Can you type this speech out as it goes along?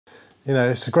You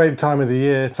know, it's a great time of the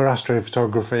year for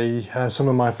astrophotography. Some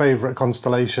of my favourite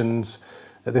constellations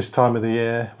at this time of the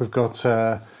year. We've got,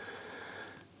 you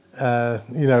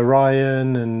know,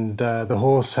 Ryan and the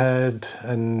Horsehead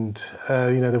and,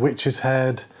 you know, the Witch's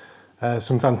Head.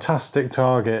 Some fantastic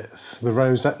targets, the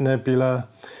Rosette Nebula.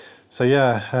 So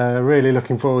yeah, really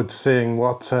looking forward to seeing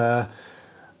what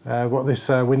this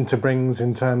winter brings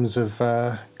in terms of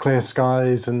clear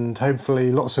skies and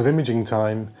hopefully lots of imaging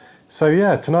time. So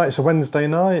yeah, tonight's a Wednesday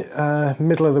night,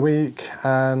 middle of the week,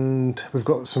 and we've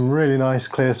got some really nice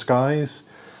clear skies.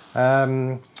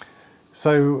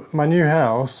 So my new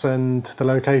house and the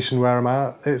location where I'm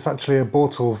at, it's actually a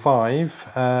Bortle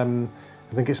 5. I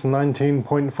think it's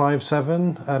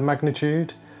 19.57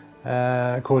 magnitude,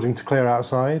 according to Clear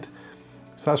Outside.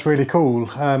 So that's really cool.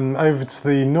 Over to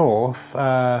the north,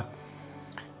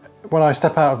 when I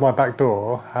step out of my back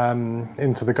door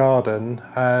into the garden,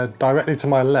 directly to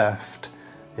my left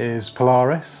is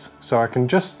Polaris. So I can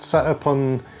just set up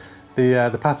on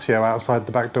the patio outside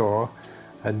the back door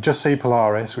and just see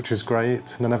Polaris, which is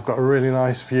great. And then I've got a really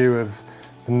nice view of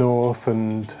the north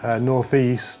and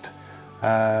northeast,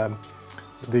 the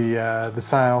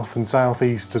south and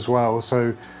southeast as well.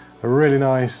 So a really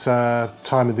nice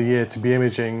time of the year to be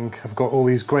imaging. I've got all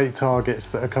these great targets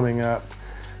that are coming up.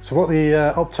 So what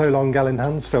the Optolong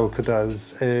Enhanced filter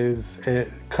does is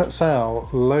it cuts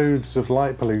out loads of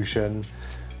light pollution,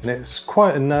 and it's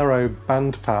quite a narrow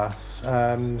band pass.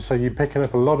 So you're picking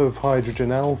up a lot of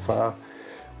hydrogen alpha,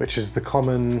 which is the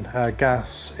common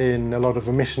gas in a lot of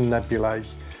emission nebulae.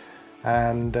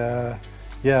 And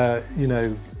yeah, you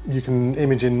know, you can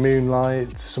image in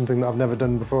moonlight, something that I've never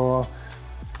done before.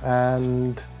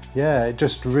 And yeah, it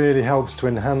just really helps to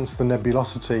enhance the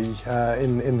nebulosity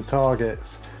in the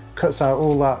targets. Cuts out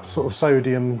all that sort of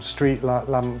sodium street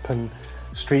lamp and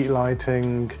street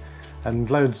lighting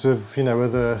and loads of, you know,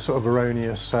 other sort of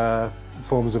erroneous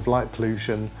forms of light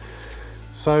pollution.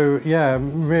 So yeah,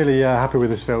 I'm really happy with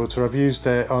this filter. I've used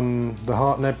it on the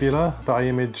Heart Nebula that I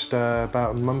imaged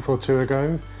about a month or two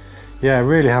ago. Yeah,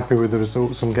 really happy with the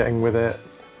results I'm getting with it.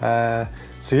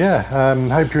 So yeah,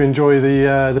 hope you enjoy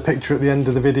the picture at the end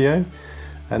of the video,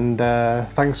 and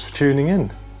thanks for tuning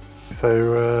in.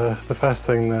 So the first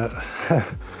thing that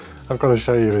I've got to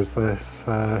show you is this,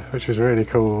 which is really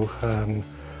cool.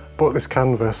 Bought this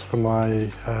canvas for my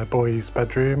boy's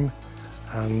bedroom,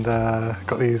 and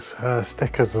got these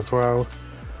stickers as well.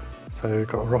 So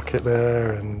got a rocket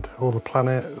there and all the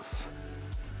planets.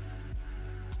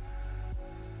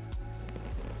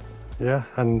 Yeah,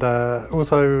 and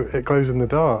also it glows in the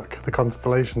dark, the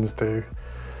constellations do.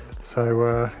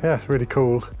 So yeah, it's really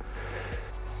cool.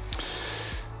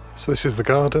 So this is the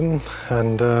garden,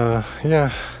 and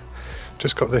yeah,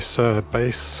 just got this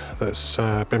base that's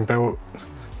been built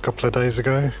a couple of days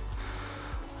ago.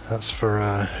 That's for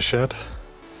a shed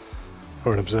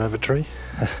or an observatory.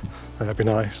 That'd be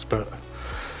nice, but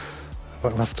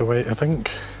that'll have to wait, I think.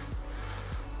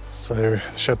 So the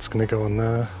shed's going to go on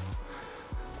there.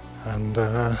 And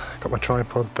got my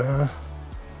tripod there.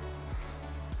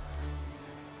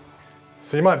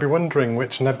 So you might be wondering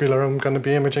which nebula I'm going to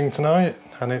be imaging tonight,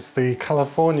 and it's the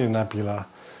California Nebula,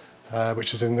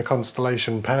 which is in the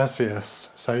constellation Perseus.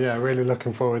 So yeah, really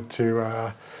looking forward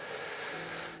to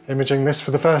imaging this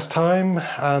for the first time.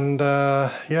 And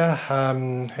yeah,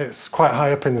 it's quite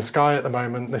high up in the sky at the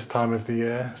moment this time of the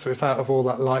year, so it's out of all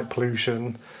that light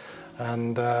pollution,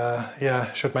 and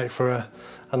yeah, should make for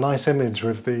a nice image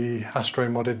with the Astro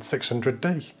modded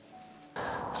 600D.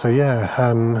 So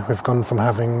yeah, we've gone from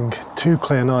having 2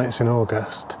 clear nights in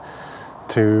August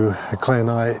to a clear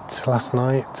night last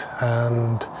night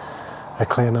and a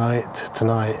clear night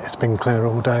tonight. It's been clear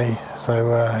all day,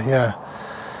 so yeah,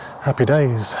 happy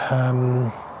days.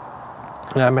 Yeah,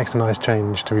 it makes a nice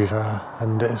change, to be fair,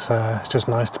 and it's just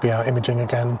nice to be out imaging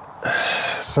again.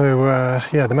 So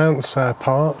yeah, the mount's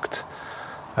parked,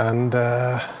 and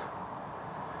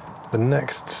the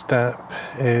next step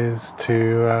is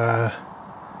to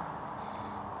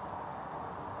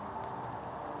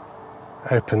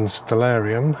open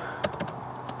Stellarium,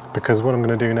 because what I'm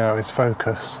going to do now is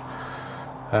focus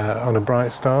on a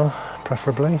bright star,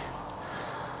 preferably.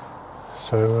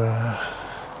 So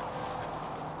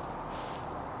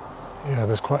yeah,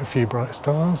 there's quite a few bright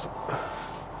stars.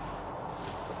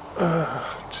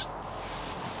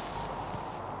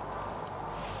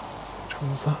 Which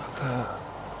one's that?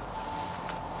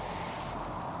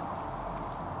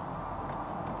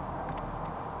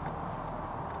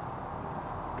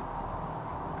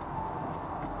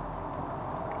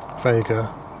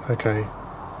 Vega, okay.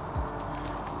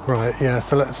 Right, yeah,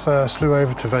 so let's slew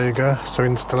over to Vega. So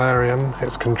in Stellarium,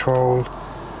 it's control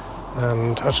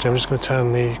And actually I'm just going to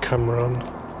turn the camera on.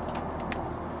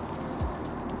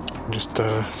 And just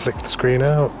flick the screen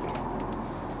out.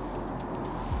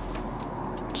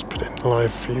 Just put it in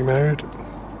live view mode.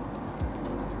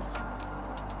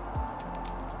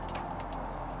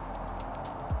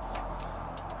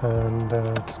 And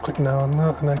just click now on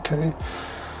that and OK.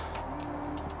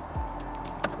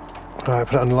 Alright,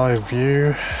 put it on live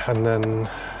view and then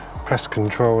press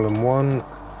Control and 1.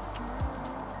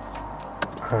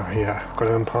 Oh yeah, got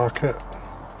to unpark it.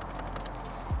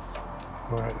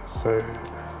 Right, so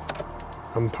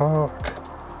unpark,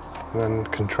 and then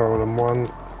Control and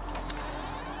 1.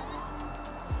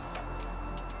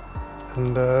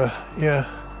 And yeah,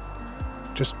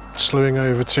 just slewing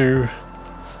over to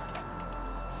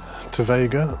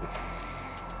Vega.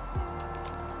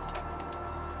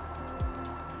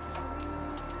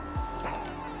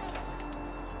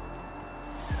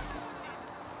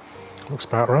 Looks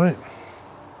about right.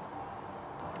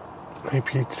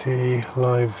 APT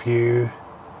live view.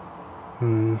 I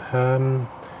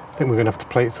think we're going to have to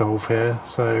plate solve here,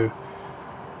 so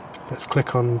let's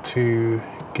click on to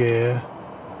gear,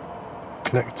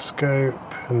 connect scope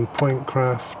and point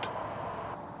craft.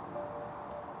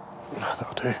 Oh,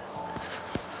 that'll do.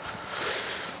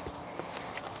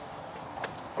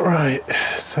 Right,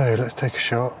 so let's take a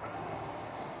shot.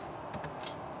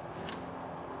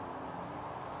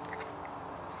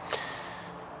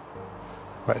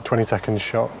 Right, 20-second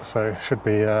shot, so should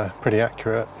be pretty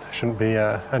accurate. Shouldn't be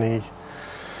any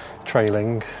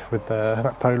trailing with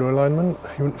that polar alignment,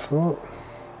 you wouldn't have thought.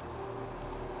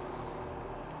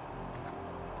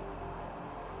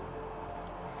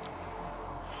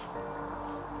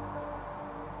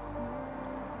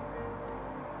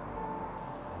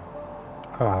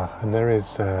 Ah, and there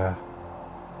is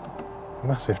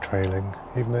massive trailing,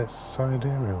 even though it's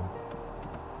sidereal.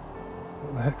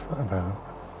 What the heck's that about?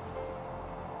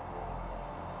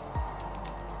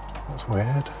 That's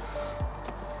weird.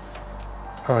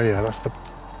 Oh yeah, that's the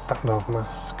nav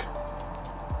mask.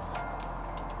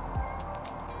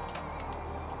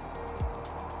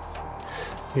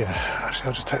 Yeah, actually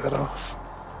I'll just take that off.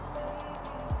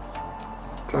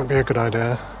 That'd be a good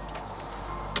idea.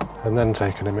 And then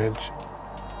take an image.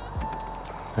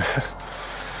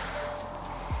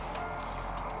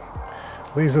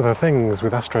 These are the things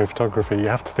with astrophotography, you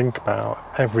have to think about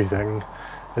everything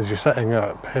as you're setting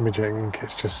up imaging.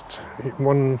 It's just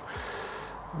one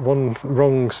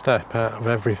wrong step out of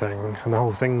everything and the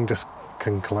whole thing just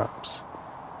can collapse.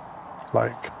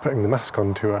 Like putting the mask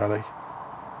on too early,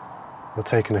 or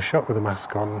taking a shot with the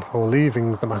mask on, or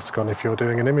leaving the mask on if you're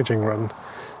doing an imaging run.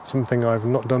 Something I've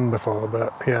not done before,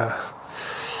 but yeah,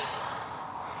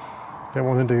 don't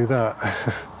want to do that.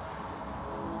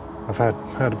 I've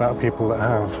heard about people that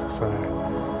have, so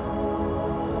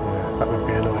yeah, that would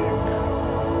be annoying.